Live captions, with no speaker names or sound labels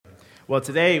Well,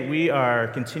 today we are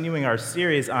continuing our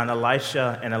series on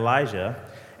Elisha and Elijah,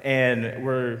 and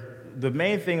the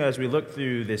main thing as we look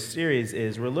through this series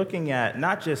is we're looking at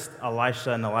not just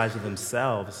Elisha and Elijah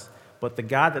themselves, but the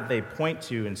God that they point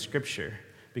to in Scripture,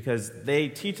 because they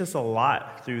teach us a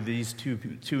lot through these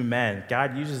two men.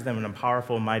 God uses them in a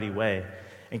powerful, mighty way,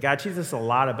 and God teaches us a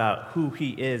lot about who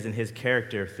He is and His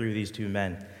character through these two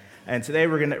men. And today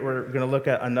we're gonna look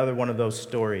at another one of those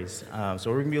stories.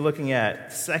 So we're gonna be looking at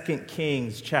 2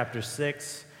 Kings chapter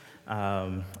 6,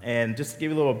 and just to give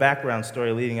you a little background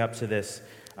story leading up to this.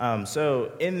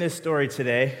 So in this story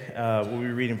today, we'll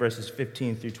be reading verses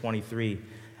 15 through 23.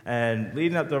 And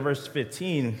leading up to verse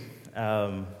 15,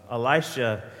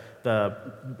 Elisha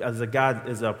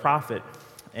is a prophet,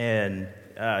 and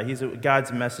he's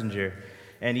God's messenger.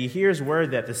 And he hears word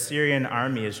that the Syrian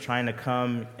army is trying to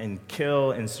come and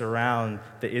kill and surround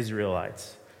the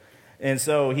Israelites. And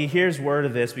so he hears word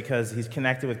of this because he's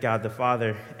connected with God the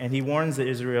Father, and he warns the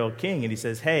Israel king, and he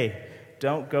says, hey,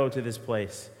 don't go to this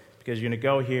place, because you're going to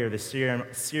go here. The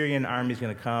Syrian army is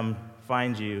going to come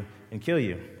find you and kill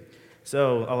you.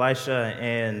 So Elisha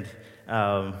and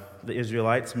the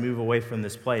Israelites move away from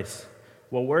this place.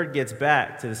 Well, word gets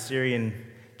back to the Syrian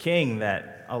king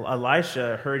that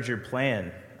Elisha heard your plan,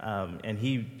 and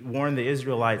he warned the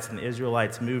Israelites, and the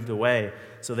Israelites moved away,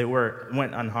 so they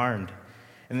went unharmed.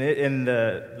 And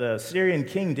the Syrian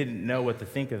king didn't know what to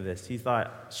think of this. He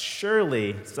thought,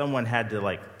 surely someone had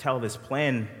to tell this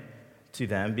plan to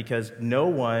them, because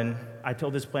I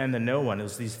told this plan to no one. It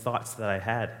was these thoughts that I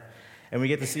had. And we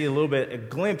get to see a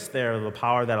glimpse there of the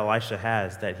power that Elisha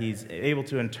has, that he's able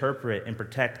to interpret and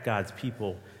protect God's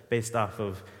people based off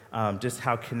of just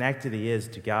how connected he is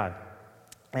to God.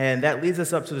 And that leads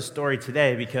us up to the story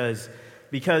today, because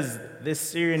this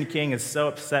Syrian king is so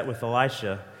upset with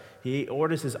Elisha, he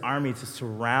orders his army to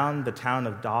surround the town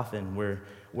of Dothan,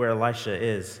 where Elisha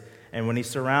is. And when he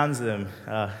surrounds them,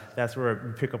 that's where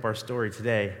we pick up our story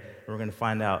today. We're going to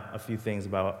find out a few things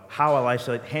about how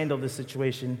Elisha handled this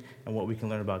situation and what we can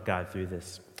learn about God through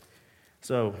this.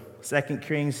 So, 2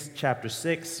 Kings chapter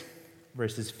 6,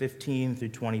 verses 15 through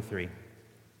 23.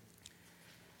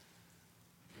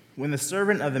 When the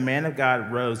servant of the man of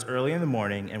God rose early in the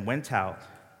morning and went out,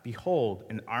 behold,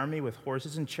 an army with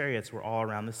horses and chariots were all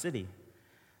around the city.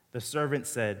 The servant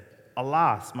said,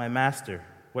 Alas, my master,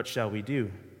 what shall we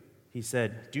do? He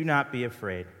said, Do not be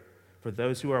afraid, for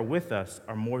those who are with us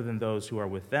are more than those who are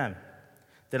with them.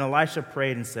 Then Elisha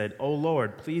prayed and said, O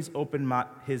Lord, please open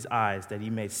his eyes that he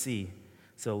may see.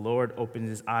 So the Lord opened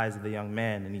his eyes of the young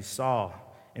man, and he saw,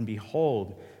 and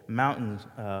behold, the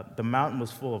mountain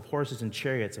was full of horses and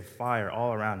chariots of fire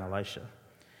all around Elisha.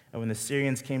 And when the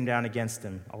Syrians came down against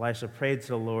him, Elisha prayed to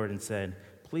the Lord and said,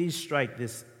 Please strike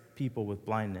this people with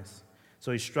blindness.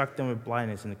 So he struck them with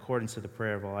blindness in accordance to the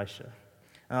prayer of Elisha.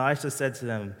 And Elisha said to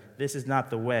them, This is not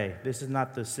the way, this is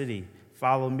not the city.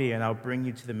 Follow me, and I'll bring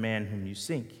you to the man whom you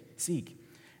seek.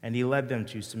 And he led them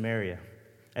to Samaria.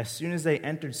 As soon as they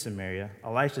entered Samaria,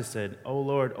 Elisha said, O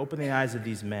Lord, open the eyes of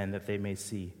these men that they may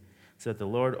see. So that the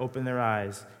Lord opened their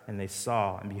eyes, and they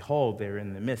saw, and behold, they were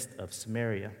in the midst of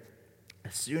Samaria.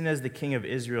 As soon as the king of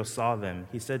Israel saw them,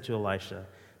 he said to Elisha,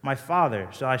 My father,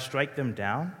 shall I strike them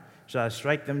down? Shall I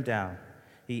strike them down?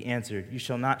 He answered, You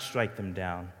shall not strike them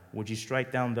down. Would you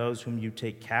strike down those whom you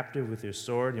take captive with your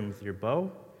sword and with your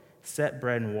bow? Set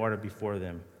bread and water before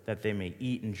them, that they may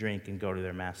eat and drink and go to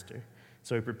their master.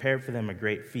 So he prepared for them a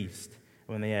great feast.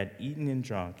 And when they had eaten and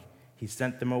drunk, he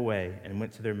sent them away and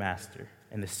went to their master.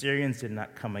 And the Syrians did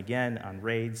not come again on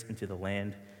raids into the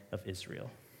land of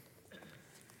Israel.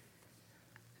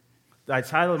 I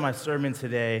titled my sermon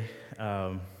today,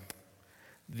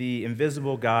 The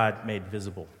Invisible God Made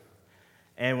Visible.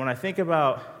 And when I think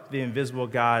about the invisible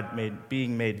God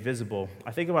being made visible,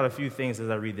 I think about a few things as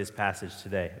I read this passage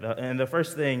today. And the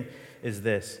first thing is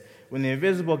this. When the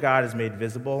invisible God is made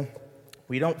visible,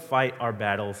 we don't fight our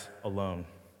battles alone.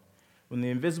 When the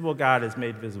invisible God is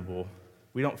made visible,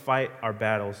 we don't fight our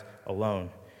battles alone.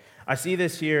 I see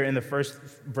this here in the first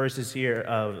verses here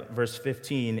of verse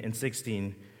 15 and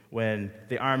 16 when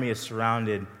the army has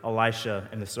surrounded Elisha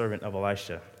and the servant of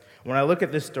Elisha. When I look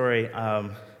at this story, I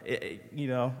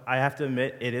have to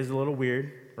admit it is a little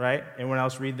weird, right? Anyone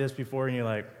else read this before and you're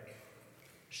like,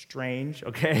 strange,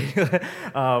 okay?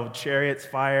 Chariots,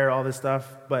 fire, all this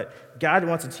stuff. But God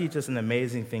wants to teach us an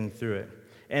amazing thing through it.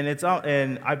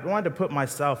 And I wanted to put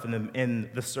myself in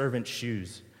the servant's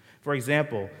shoes. For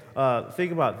example,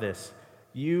 think about this.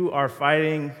 You're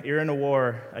in a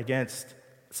war against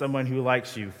someone who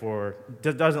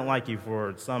doesn't like you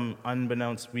for some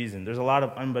unbeknownst reason. There's a lot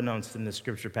of unbeknownst in the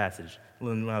scripture passage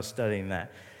when I was studying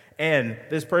that. And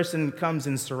this person comes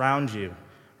and surrounds you,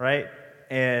 right?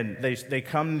 And they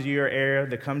come to your area,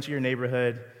 they come to your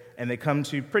neighborhood, and they come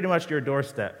to pretty much your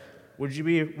doorstep. What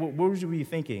would you be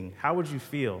thinking? How would you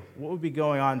feel? What would be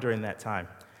going on during that time?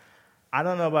 I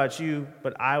don't know about you,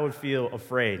 but I would feel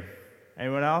afraid.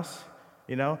 Anyone else?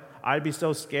 I'd be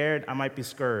so scared, I might be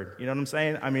scared. You know what I'm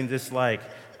saying? I mean, just like,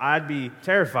 I'd be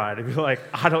terrified. I'd be like,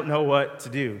 I don't know what to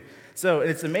do. So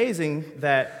it's amazing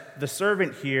that the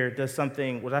servant here does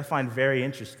something what I find very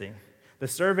interesting. The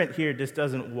servant here just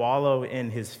doesn't wallow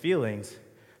in his feelings.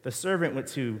 The servant went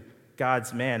to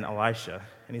God's man, Elisha,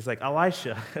 and he's like,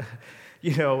 Elisha,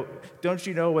 don't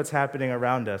you know what's happening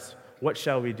around us? What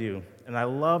shall we do? And I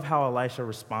love how Elisha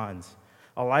responds.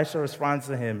 Elisha responds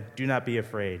to him, do not be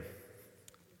afraid.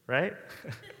 Right?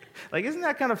 Like, isn't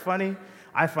that kind of funny?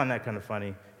 I find that kind of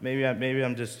funny. Maybe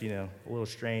I'm just, a little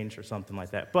strange or something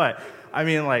like that. But, I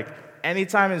mean, like,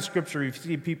 anytime in Scripture you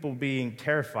see people being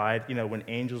terrified, when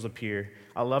angels appear,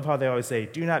 I love how they always say,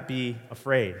 do not be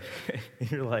afraid.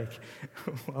 And you're like,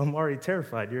 well, I'm already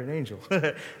terrified. You're an angel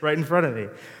right in front of me.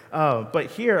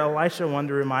 But here, Elisha wanted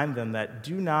to remind them that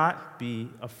do not be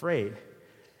afraid.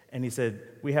 And he said,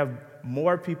 we have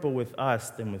more people with us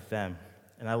than with them.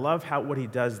 And I love what he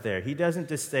does there. He doesn't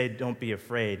just say, don't be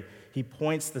afraid. He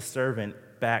points the servant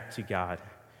back to God.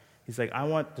 He's like, I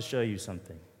want to show you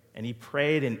something. And he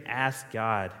prayed and asked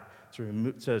God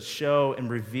to show and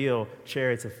reveal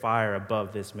chariots of fire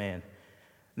above this man.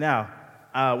 Now,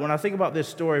 when I think about this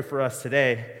story for us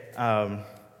today,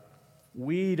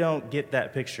 we don't get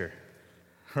that picture,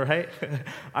 right?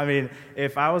 I mean,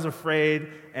 if I was afraid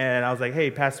and I was like,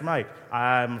 hey, Pastor Mike,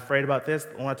 I'm afraid about this,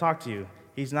 I want to talk to you.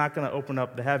 He's not going to open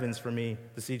up the heavens for me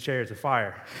to see chariots of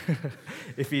fire.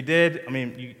 If he did, I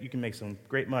mean, you can make some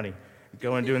great money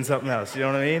going doing something else. You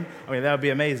know what I mean? I mean, that would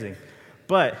be amazing.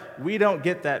 But we don't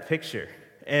get that picture,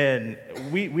 and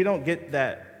we don't get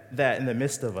that in the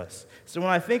midst of us. So when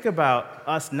I think about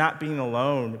us not being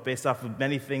alone based off of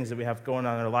many things that we have going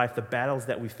on in our life, the battles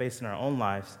that we face in our own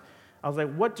lives, I was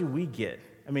like, what do we get?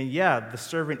 I mean, yeah, the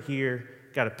servant here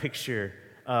got a picture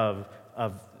of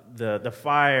the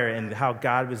fire and how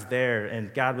God was there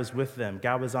and God was with them.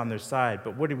 God was on their side.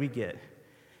 But what do we get?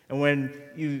 And when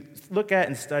you look at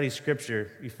and study Scripture,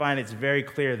 you find it's very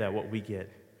clear that what we get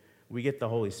the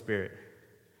Holy Spirit.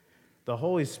 The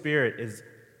Holy Spirit is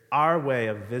our way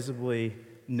of visibly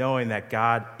knowing that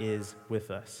God is with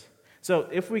us. So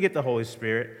if we get the Holy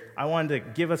Spirit, I wanted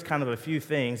to give us kind of a few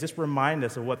things, just remind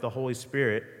us of what the Holy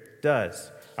Spirit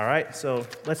does. All right? So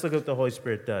let's look at what the Holy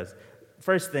Spirit does.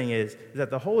 First thing is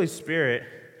that the Holy Spirit,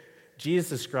 Jesus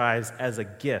describes as a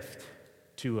gift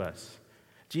to us.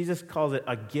 Jesus calls it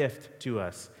a gift to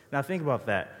us. Now think about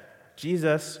that.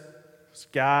 Jesus,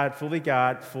 God,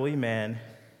 fully man,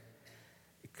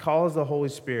 calls the Holy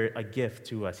Spirit a gift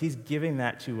to us. He's giving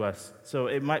that to us, so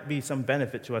it might be some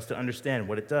benefit to us to understand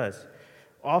what it does.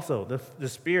 Also, the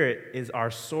Spirit is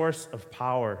our source of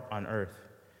power on earth.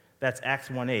 That's Acts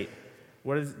 1:8.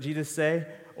 What does Jesus say?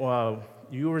 Well,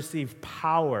 you will receive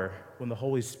power when the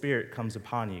Holy Spirit comes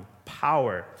upon you.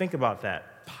 Power. Think about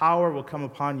that. Power will come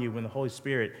upon you when the Holy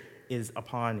Spirit is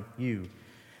upon you.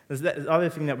 The other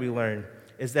thing that we learn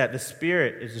is that the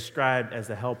Spirit is described as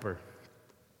the helper.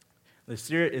 The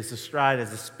Spirit is described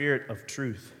as the Spirit of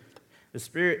truth. The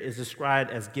Spirit is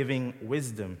described as giving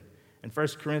wisdom. In 1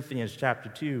 Corinthians chapter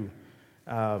 2,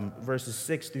 verses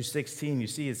 6 through 16, you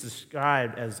see it's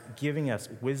described as giving us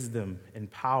wisdom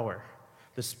and power.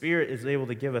 The Spirit is able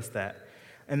to give us that.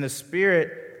 And the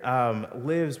Spirit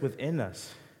lives within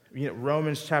us.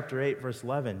 Romans chapter 8, verse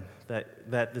 11,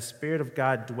 that the Spirit of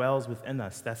God dwells within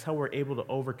us. That's how we're able to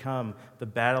overcome the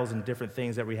battles and different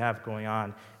things that we have going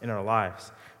on in our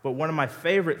lives. But one of my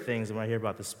favorite things when I hear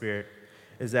about the Spirit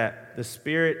is that the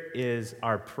Spirit is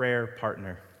our prayer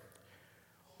partner.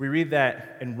 We read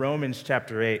that in Romans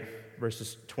chapter 8,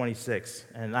 verses 26,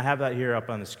 and I have that here up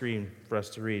on the screen for us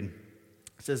to read.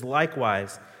 It says,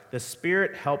 likewise, the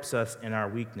Spirit helps us in our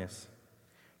weakness.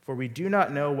 For we do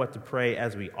not know what to pray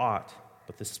as we ought,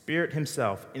 but the Spirit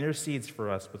himself intercedes for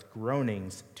us with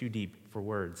groanings too deep for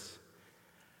words.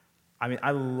 I mean,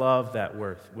 I love that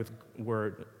word,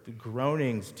 the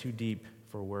groanings too deep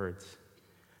for words.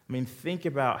 I mean, think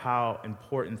about how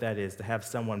important that is to have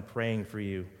someone praying for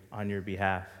you on your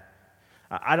behalf.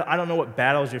 I don't know what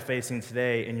battles you're facing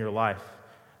today in your life,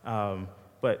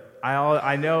 but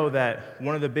I know that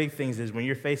one of the big things is when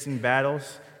you're facing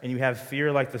battles and you have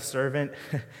fear like the servant,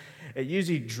 it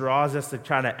usually draws us to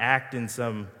try to act in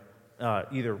some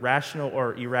either rational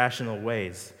or irrational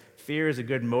ways. Fear is a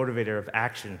good motivator of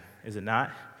action, is it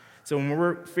not? So when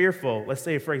we're fearful, let's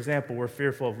say, for example, we're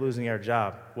fearful of losing our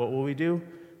job, what will we do?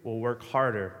 we'll work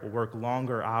harder, we'll work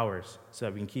longer hours so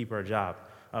that we can keep our job.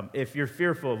 If you're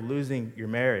fearful of losing your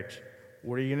marriage,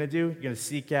 what are you going to do? You're going to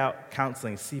seek out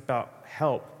counseling, seek out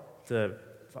help to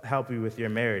help you with your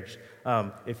marriage.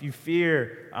 If you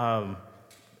fear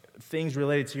things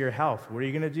related to your health, what are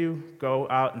you going to do? Go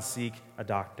out and seek a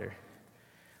doctor.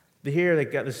 Here,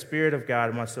 the Spirit of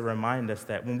God wants to remind us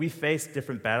that when we face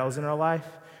different battles in our life,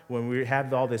 when we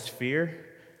have all this fear,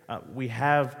 we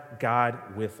have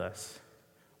God with us.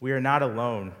 We are not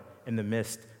alone in the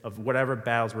midst of whatever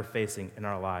battles we're facing in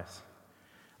our lives.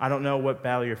 I don't know what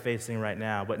battle you're facing right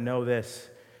now, but know this,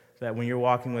 that when you're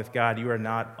walking with God, you are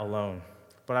not alone.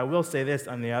 But I will say this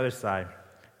on the other side.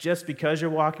 Just because you're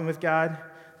walking with God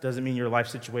doesn't mean your life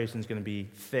situation is going to be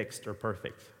fixed or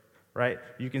perfect, right?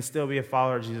 You can still be a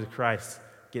follower of Jesus Christ,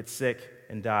 get sick,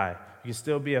 and die. You can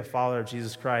still be a follower of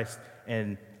Jesus Christ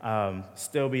and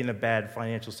still be in a bad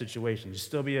financial situation. You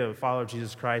still be a follower of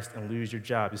Jesus Christ and lose your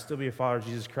job. You still be a follower of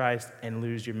Jesus Christ and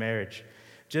lose your marriage.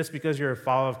 Just because you're a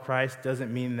follower of Christ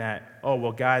doesn't mean that, oh,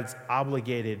 well, God's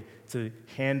obligated to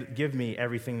give me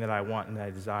everything that I want and that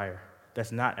I desire.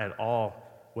 That's not at all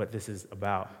what this is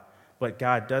about. But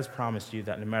God does promise you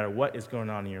that no matter what is going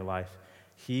on in your life,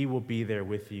 He will be there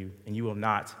with you, and you will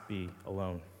not be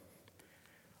alone.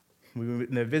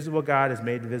 When the visible God is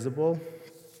made visible,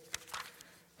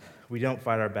 we don't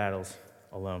fight our battles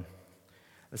alone.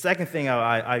 The second thing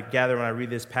I gather when I read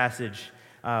this passage,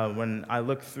 when I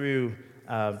look through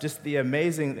just the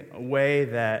amazing way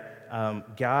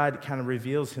that God kind of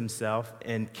reveals Himself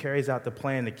and carries out the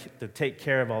plan to take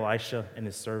care of Elisha and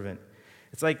his servant.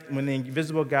 It's like when the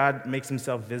invisible God makes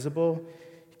Himself visible,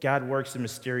 God works in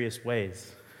mysterious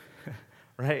ways,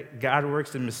 right? God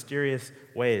works in mysterious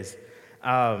ways.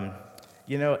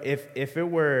 If it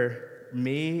were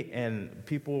me and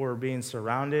people were being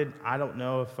surrounded, I don't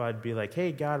know if I'd be like,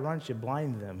 hey, God, why don't you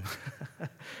blind them?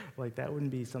 Like, that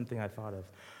wouldn't be something I thought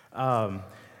of.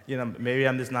 Maybe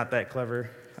I'm just not that clever,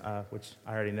 which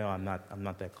I already know I'm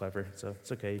not that clever, so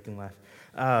it's okay, you can laugh.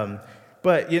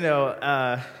 But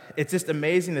it's just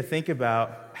amazing to think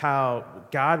about how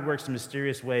God works in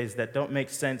mysterious ways that don't make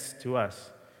sense to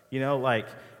us. Like,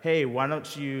 hey, why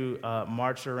don't you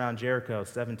march around Jericho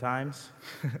 7 times,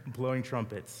 blowing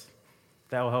trumpets?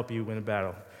 That will help you win a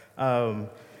battle. How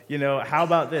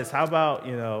about this? How about,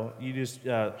 you just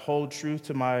hold true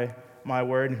to my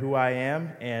word and who I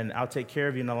am, and I'll take care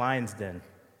of you in the lion's den.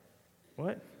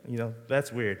 What?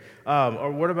 That's weird.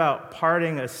 Or what about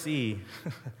parting a sea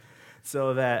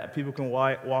so that people can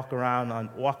walk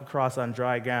across on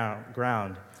dry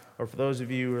ground? Or for those of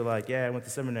you who are like, yeah, I went to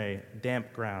seminary,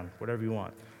 damp ground, whatever you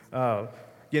want.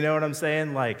 You know what I'm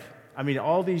saying?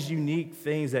 All these unique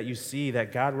things that you see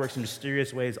that God works in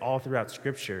mysterious ways all throughout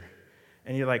Scripture.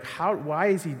 And you're like,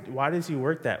 why does He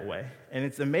work that way? And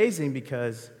it's amazing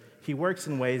because He works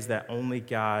in ways that only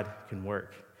God can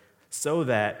work so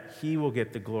that He will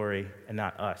get the glory and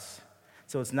not us.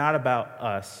 So it's not about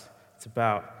us, it's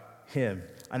about Him.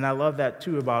 And I love that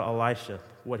too about Elisha.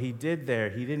 What he did there,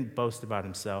 he didn't boast about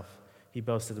himself. He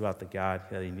boasted about the God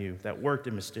that he knew that worked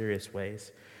in mysterious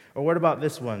ways. Or what about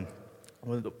this one?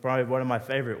 Probably one of my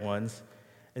favorite ones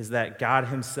is that God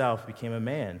Himself became a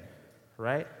man,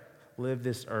 right? Lived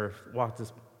this earth, walked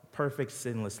this perfect,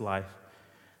 sinless life,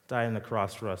 died on the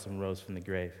cross for us, and rose from the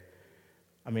grave.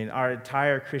 Our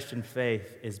entire Christian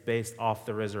faith is based off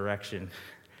the resurrection,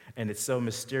 and it's so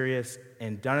mysterious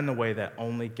and done in a way that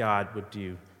only God would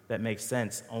do, that makes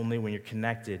sense only when you're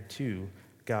connected to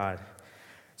God.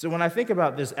 So when I think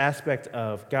about this aspect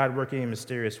of God working in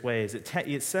mysterious ways,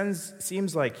 it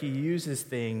seems like He uses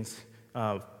things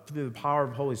through the power of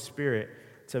the Holy Spirit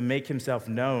to make Himself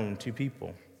known to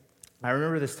people. I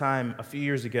remember this time a few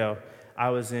years ago, I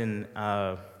was in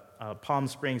Palm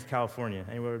Springs, California.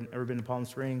 Anyone ever been to Palm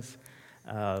Springs?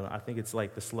 I think it's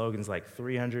like the slogan's like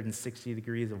 360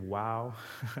 degrees of wow.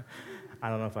 I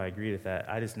don't know if I agree with that.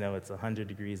 I just know it's 100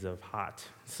 degrees of hot.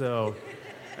 So,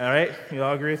 all right, you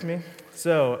all agree with me?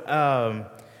 So,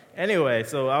 anyway,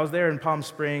 so I was there in Palm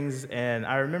Springs, and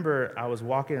I remember I was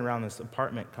walking around this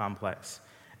apartment complex,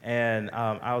 and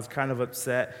I was kind of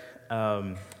upset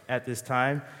at this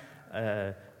time.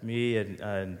 Me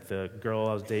and the girl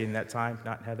I was dating that time,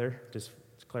 not Heather, just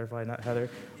to clarify, not Heather,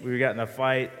 we got in a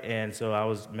fight, and so I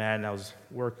was mad, and I was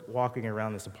walking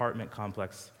around this apartment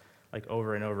complex like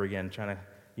over and over again, trying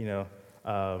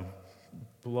to,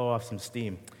 blow off some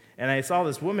steam. And I saw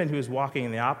this woman who was walking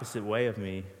in the opposite way of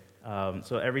me.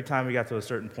 So every time we got to a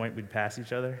certain point, we'd pass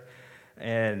each other.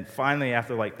 And finally,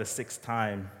 after like the 6th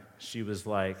time, she was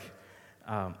like,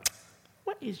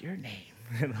 what is your name?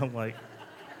 And I'm like,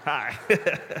 hi.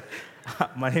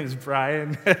 My name is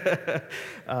Brian.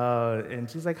 And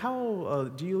she's like,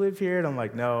 how, do you live here? And I'm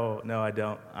like, no, I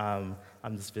don't. I'm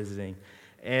just visiting.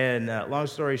 And long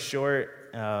story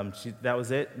short, that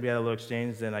was it. We had a little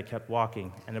exchange, then I kept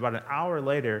walking. And about an hour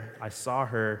later, I saw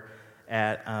her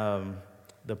at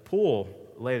the pool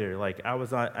later. Like, I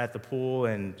was at the pool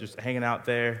and just hanging out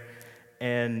there,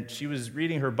 and she was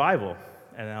reading her Bible.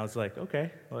 And I was like, okay,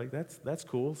 like that's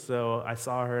cool. So I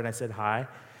saw her and I said hi.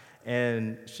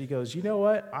 And she goes, you know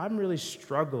what? I'm really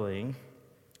struggling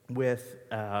with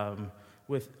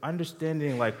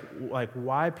understanding like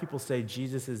why people say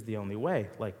Jesus is the only way.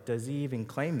 Like, does he even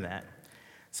claim that?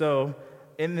 So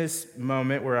in this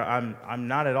moment where I'm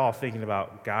not at all thinking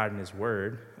about God and his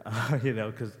word,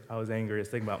 because I was angry, I was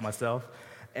thinking about myself.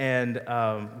 And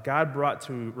God brought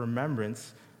to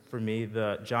remembrance for me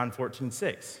the John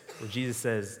 14:6, where Jesus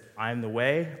says, I am the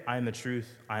way, I am the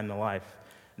truth, I am the life.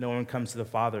 No one comes to the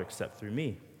Father except through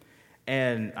me.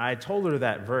 And I told her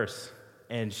that verse,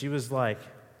 and she was like,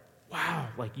 wow,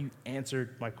 like you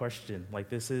answered my question. Like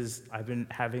I've been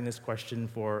having this question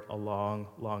for a long,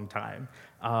 long time.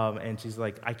 And she's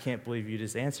like, I can't believe you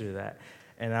just answered that.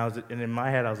 And in my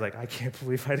head, I was like, I can't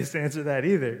believe I just answered that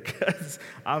either, because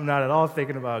I'm not at all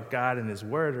thinking about God and his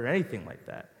word or anything like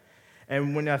that.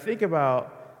 And when I think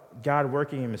about God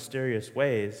working in mysterious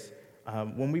ways,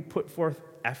 when we put forth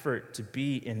effort to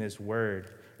be in his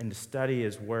word and to study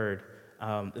his word,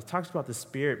 it talks about the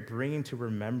Spirit bringing to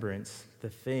remembrance the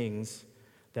things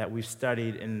that we've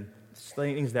studied and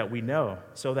things that we know,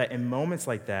 so that in moments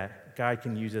like that, God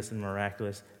can use us in a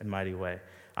miraculous and mighty way.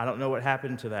 I don't know what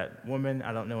happened to that woman.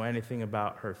 I don't know anything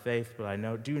about her faith, but I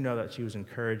do know that she was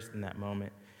encouraged in that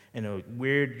moment in a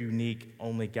weird, unique,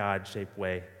 only God-shaped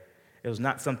way. It was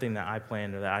not something that I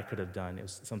planned or that I could have done. It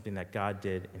was something that God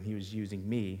did, and he was using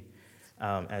me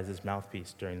as his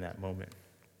mouthpiece during that moment.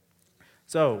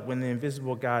 So when the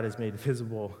invisible God is made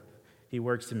visible, he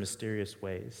works in mysterious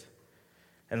ways.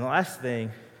 And the last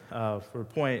thing for a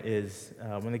point is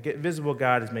when the visible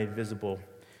God is made visible,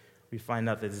 we find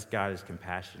out that this God is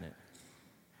compassionate.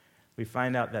 We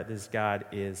find out that this God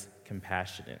is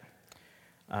compassionate.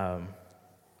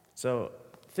 So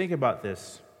think about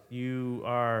this. You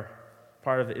are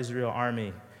part of the Israel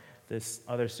army. This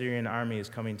other Syrian army is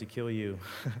coming to kill you.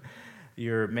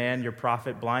 Your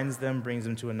prophet, blinds them, brings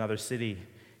them to another city.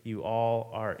 You all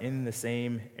are in the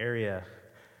same area.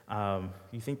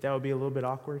 You think that would be a little bit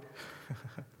awkward?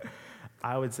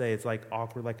 I would say it's like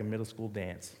awkward like a middle school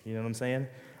dance. You know what I'm saying?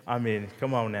 I mean,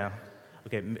 come on now.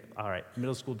 Okay, all right,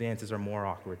 middle school dances are more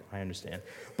awkward, I understand.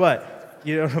 But,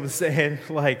 you know what I'm saying?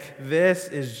 Like, this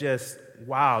is just,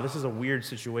 wow, this is a weird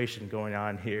situation going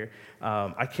on here.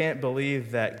 I can't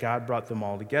believe that God brought them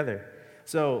all together.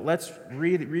 So let's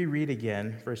reread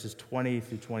again, verses 20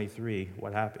 through 23,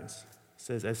 what happens. It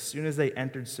says, as soon as they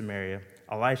entered Samaria,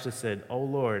 Elisha said, O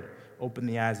Lord, open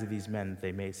the eyes of these men that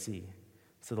they may see.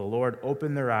 So the Lord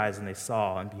opened their eyes, and they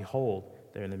saw, and behold,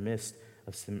 they're in the midst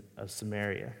of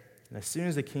Samaria. And as soon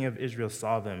as the king of Israel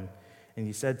saw them, and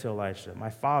he said to Elisha, my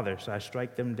father, shall I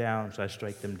strike them down? Shall I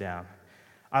strike them down?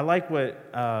 I like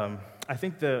I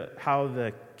think how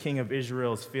the king of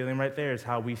Israel is feeling right there is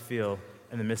how we feel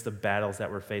in the midst of battles that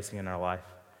we're facing in our life,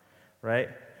 right?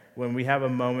 When we have a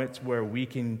moment where we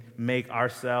can make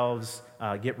ourselves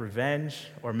get revenge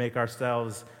or make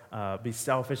ourselves be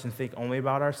selfish and think only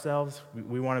about ourselves,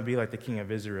 we want to be like the king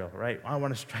of Israel, right? I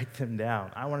want to strike them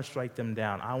down. I want to strike them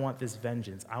down. I want this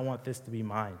vengeance. I want this to be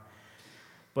mine.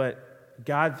 But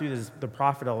God, through the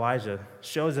prophet Elijah,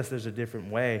 shows us there's a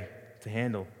different way to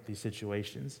handle these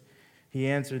situations. He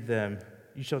answered them,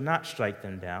 you shall not strike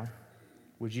them down.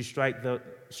 Would you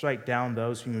strike down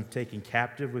those whom you've taken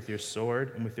captive with your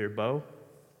sword and with your bow?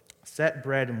 Set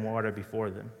bread and water before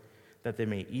them, that they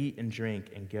may eat and drink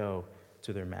and go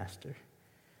to their master.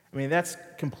 I mean, that's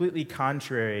completely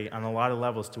contrary on a lot of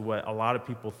levels to what a lot of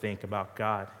people think about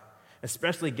God,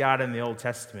 especially God in the Old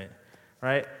Testament,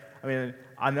 right? I mean,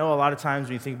 I know a lot of times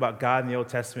when you think about God in the Old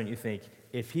Testament, you think,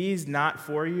 if he's not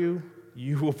for you,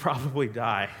 you will probably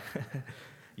die.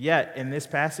 Yet, in this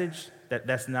passage,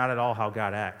 that's not at all how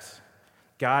God acts.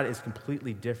 God is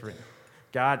completely different.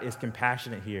 God is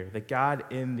compassionate here. The God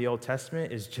in the Old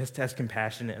Testament is just as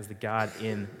compassionate as the God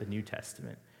in the New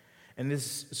Testament. And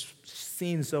this is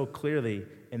seen so clearly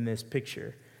in this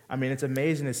picture. I mean, it's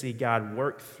amazing to see God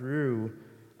work through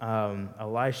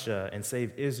Elisha and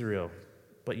save Israel.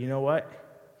 But you know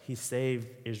what? He saved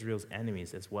Israel's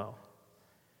enemies as well.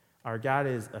 Our God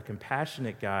is a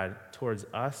compassionate God towards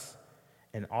us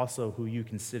and also who you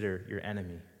consider your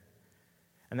enemy.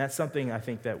 And that's something I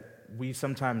think that we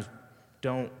sometimes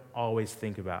don't always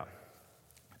think about.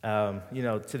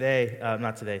 Today,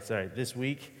 not today, sorry, this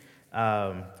week,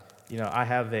 I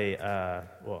have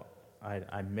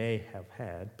I may have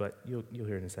had, but you'll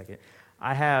hear in a second.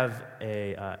 I have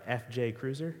a FJ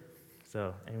Cruiser.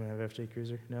 So, anyone have FJ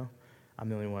Cruiser? No? I'm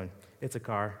the only one. It's a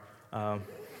car.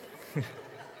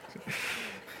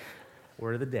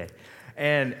 Word of the day.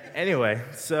 And anyway,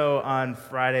 so on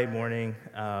Friday morning,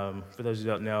 for those who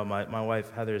don't know, my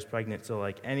wife Heather is pregnant, so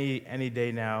like any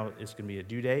day now is going to be a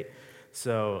due date.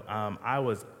 So I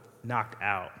was knocked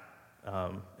out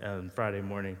on Friday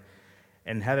morning,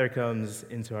 and Heather comes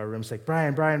into our room, she's like,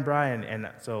 Brian, and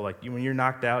so like when you're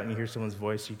knocked out and you hear someone's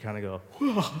voice, you kind of go,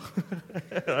 whoa,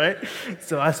 right?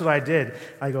 So that's what I did.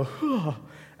 I go, whoa,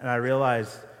 and I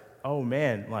realized, oh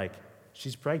man, like,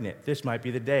 she's pregnant. This might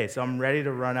be the day. So I'm ready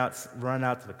to run out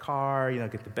to the car,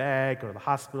 get the bag, go to the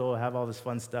hospital, have all this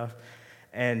fun stuff.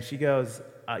 And she goes,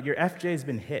 your FJ's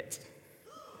been hit.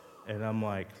 And I'm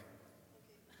like,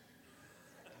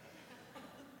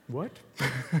 what?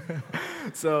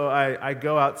 So I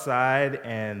go outside,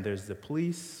 and there's the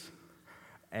police,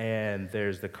 and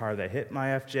there's the car that hit my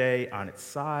FJ on its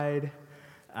side.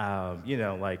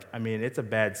 It's a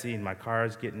bad scene. My car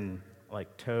is getting,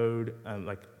 towed,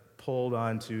 pulled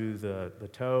onto the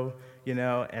tow,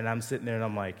 and I'm sitting there, and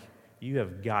I'm like, you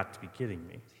have got to be kidding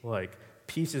me. Like,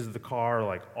 pieces of the car,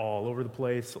 all over the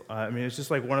place. It's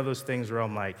just one of those things where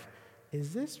I'm like,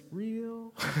 is this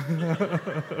real?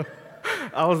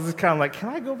 I was just kind of like, can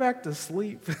I go back to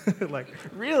sleep?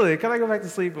 Really? Can I go back to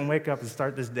sleep and wake up and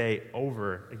start this day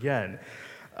over again?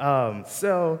 I'm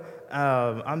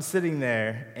sitting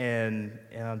there, and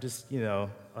I'm just,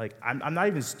 I'm not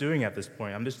even stewing at this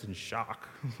point. I'm just in shock.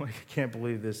 I can't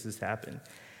believe this has happened.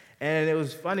 And it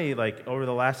was funny, over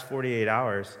the last 48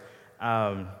 hours,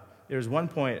 there was one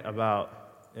point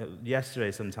about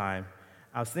yesterday sometime,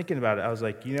 I was thinking about it. I was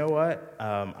like, you know what?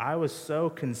 I was so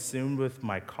consumed with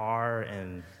my car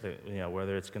and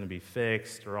whether it's going to be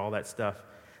fixed or all that stuff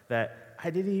that I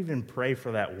didn't even pray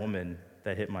for that woman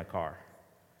that hit my car.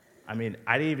 I didn't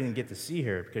even get to see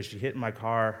her because she hit my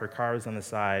car. Her car was on the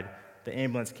side. The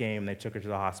ambulance came. They took her to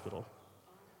the hospital.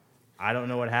 I don't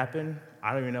know what happened.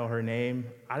 I don't even know her name.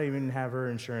 I don't even have her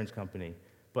insurance company.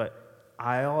 But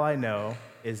all I know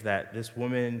is that this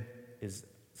woman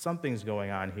something's going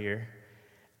on here.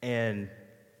 And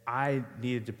I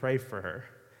needed to pray for her.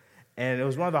 And it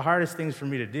was one of the hardest things for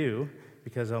me to do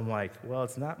because I'm like, well,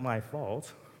 it's not my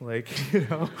fault. Right?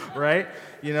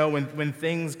 When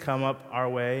things come up our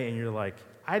way and you're like,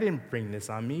 I didn't bring this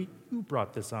on me. You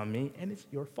brought this on me, and it's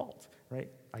your fault, right?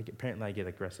 Apparently I get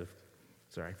aggressive.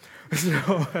 Sorry. This is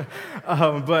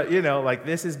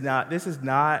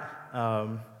not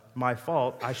my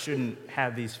fault. I shouldn't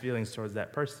have these feelings towards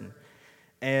that person.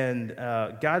 And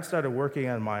God started working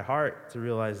on my heart to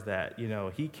realize that,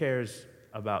 He cares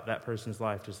about that person's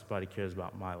life just about He cares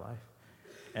about my life.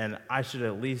 And I should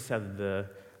at least have the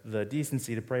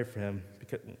decency to pray for him,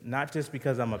 not just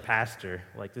because I'm a pastor.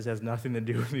 This has nothing to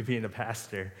do with me being a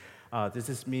pastor. This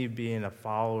is me being a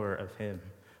follower of Him,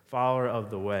 follower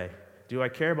of the way. Do I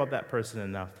care about that person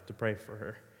enough to pray for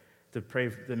her,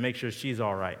 to make sure she's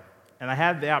all right? And I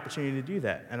had the opportunity to do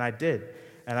that, and I did.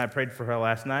 And I prayed for her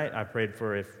last night. I prayed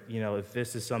for if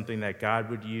this is something that God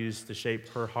would use to shape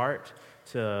her heart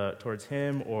towards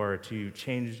Him or to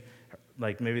change,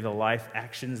 maybe the life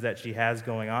actions that she has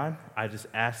going on. I just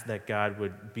asked that God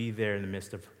would be there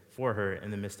for her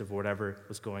in the midst of whatever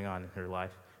was going on in her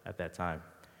life at that time.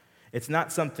 It's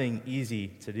not something easy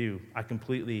to do. I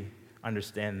completely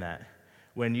understand that.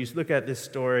 When you look at this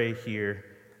story here,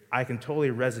 I can totally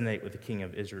resonate with the king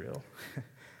of Israel.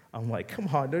 I'm like, come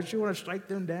on, don't you want to strike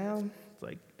them down? It's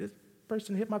like, this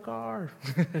person hit my car.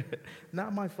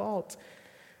 Not my fault.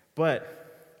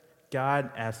 But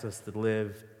God asks us to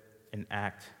live and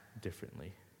act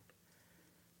differently.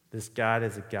 This God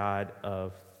is a God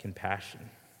of compassion.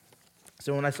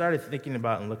 So when I started thinking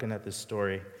about and looking at this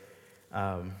story,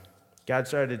 God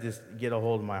started to just get a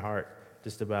hold of my heart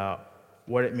just about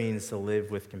what it means to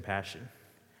live with compassion.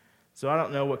 So I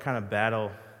don't know what kind of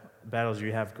battles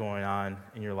you have going on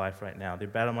in your life right now. The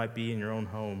battle might be in your own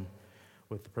home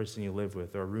with the person you live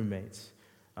with or roommates.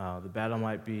 The battle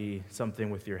might be something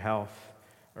with your health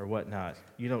or whatnot.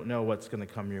 You don't know what's going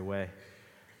to come your way.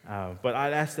 But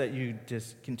I'd ask that you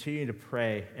just continue to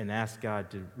pray and ask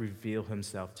God to reveal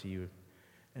Himself to you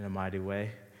in a mighty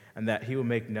way, and that He will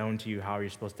make known to you how you're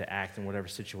supposed to act in whatever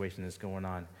situation is going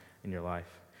on in your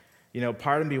life.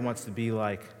 Part of me wants to be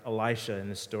like Elisha in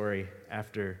the story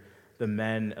after the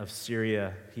men of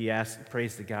Syria. He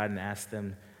prays to God and asks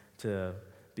them to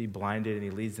be blinded, and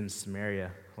He leads them to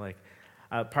Samaria.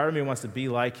 Part of me wants to be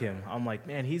like him. I'm like,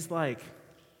 man, he's like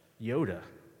Yoda.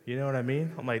 You know what I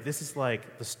mean? I'm like, this is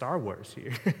like the Star Wars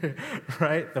here,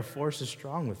 right? The Force is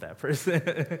strong with that person,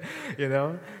 you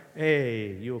know?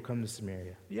 Hey, you will come to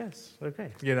Samaria. Yes,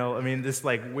 okay. You know, I mean, this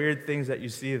like weird things that you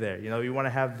see there. You know, you want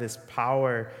to have this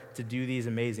power to do these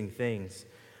amazing things.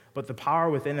 But the power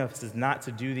within us is not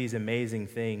to do these amazing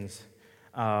things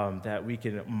that we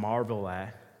can marvel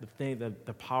at.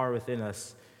 The power within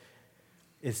us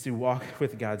is to walk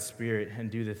with God's Spirit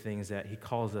and do the things that He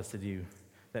calls us to do,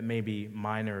 that may be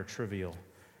minor or trivial,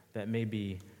 that may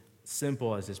be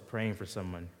simple as just praying for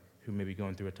someone who may be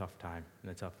going through a tough time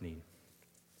and a tough need.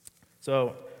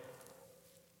 So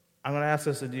I'm going to ask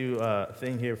us to do a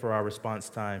thing here for our response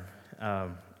time.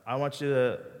 I want you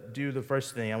to do the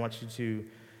first thing. I want you to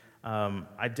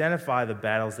identify the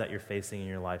battles that you're facing in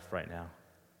your life right now.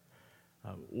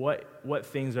 What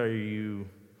things are you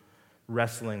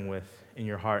wrestling with in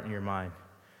your heart and your mind?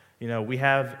 You know, we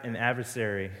have an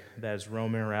adversary that is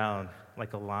roaming around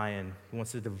like a lion who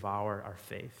wants to devour our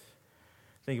faith.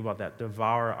 Think about that,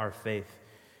 devour our faith.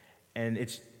 And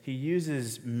he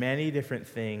uses many different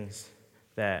things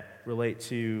that relate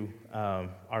to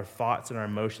our thoughts and our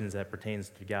emotions that pertains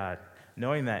to God.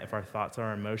 Knowing that if our thoughts or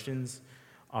our emotions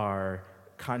are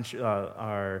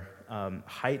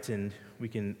heightened, we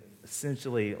can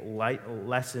essentially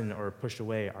lessen or push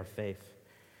away our faith.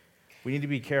 We need to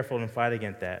be careful and fight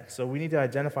against that. So we need to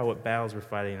identify what battles we're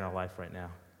fighting in our life right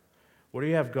now. What do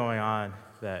you have going on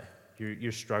that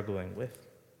you're struggling with?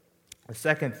 The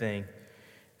second thing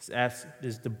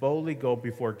is to boldly go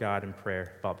before God in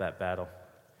prayer about that battle.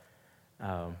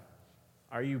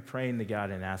 Are you praying to God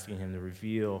and asking Him to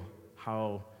reveal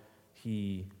how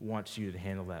He wants you to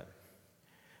handle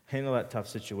that tough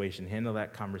situation, handle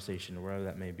that conversation, or whatever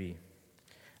that may be?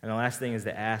 And the last thing is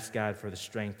to ask God for the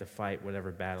strength to fight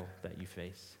whatever battle that you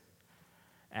face.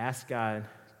 Ask God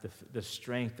the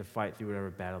strength to fight through whatever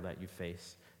battle that you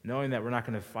face, knowing that we're not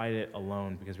going to fight it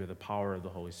alone because we have the power of the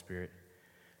Holy Spirit,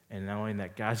 and knowing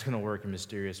that God's going to work in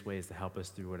mysterious ways to help us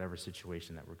through whatever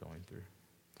situation that we're going through.